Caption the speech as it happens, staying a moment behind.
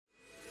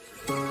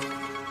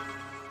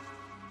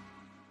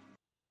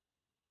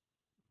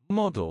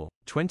Model,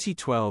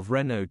 2012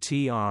 Renault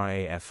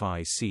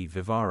Trafic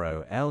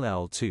VIVARO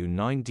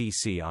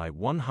LL29dCi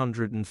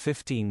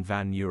 115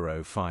 van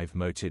Euro 5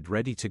 MOTED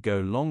ready to go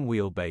long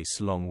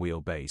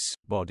wheelbase,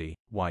 body,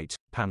 white,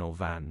 panel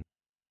van.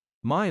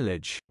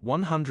 Mileage,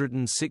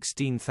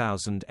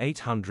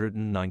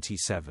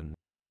 116,897.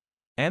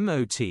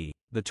 MOT,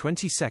 the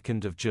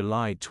 22nd of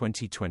July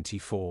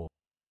 2024.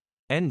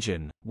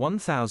 Engine,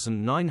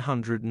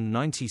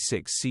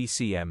 1996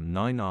 CCM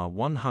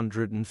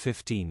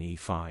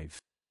 9R115E5.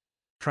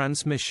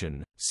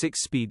 Transmission,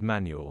 6-speed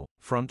manual,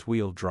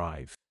 front-wheel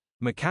drive.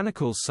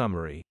 Mechanical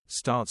summary,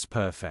 starts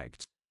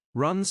perfect.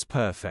 Runs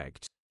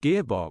perfect.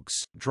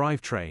 Gearbox,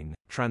 drivetrain,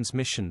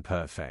 transmission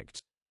perfect.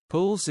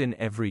 Pulls in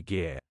every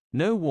gear.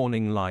 No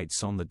warning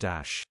lights on the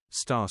dash,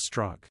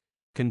 star-struck.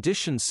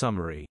 Condition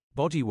summary,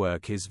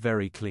 bodywork is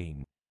very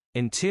clean.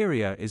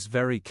 Interior is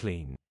very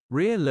clean.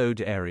 Rear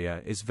load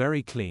area is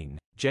very clean,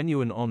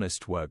 genuine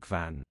honest work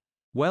van.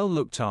 Well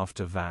looked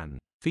after van.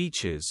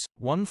 Features,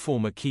 1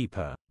 former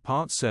keeper,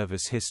 part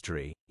service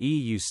history,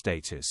 EU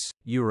status,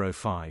 Euro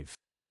 5.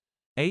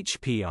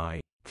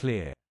 HPI,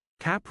 clear.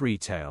 Cap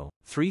retail,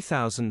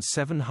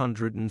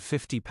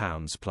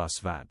 £3,750 plus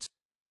VAT.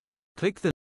 Click the